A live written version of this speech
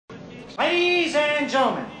Ladies and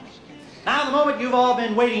gentlemen, now the moment you've all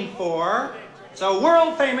been waiting for, it's a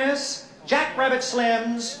world-famous Jack Rabbit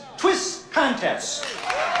Slim's Twist Contest.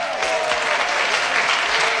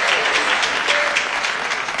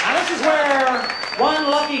 Now this is where one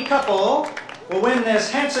lucky couple will win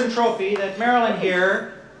this handsome trophy that Marilyn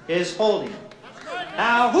here is holding.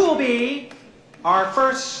 Now, who will be our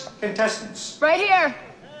first contestants? Right here.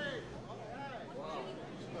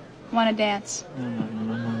 Want to dance?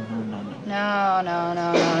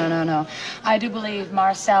 No. I do believe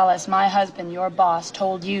Marcellus, my husband, your boss,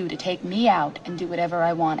 told you to take me out and do whatever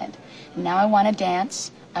I wanted. And now I want to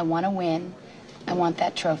dance. I want to win. I want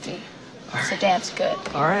that trophy. So dance good.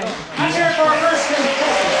 All right. Let's hear it for our first contestant.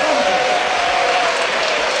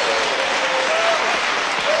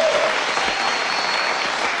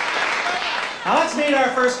 Now let's meet our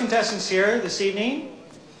first contestants here this evening.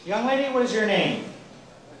 Young lady, what is your name?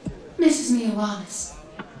 Mrs. Mia Wallace.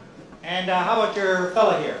 And how about your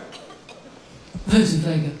fella here? Vincent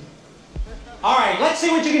Vega. All right, let's see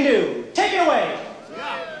what you can do. Take it away.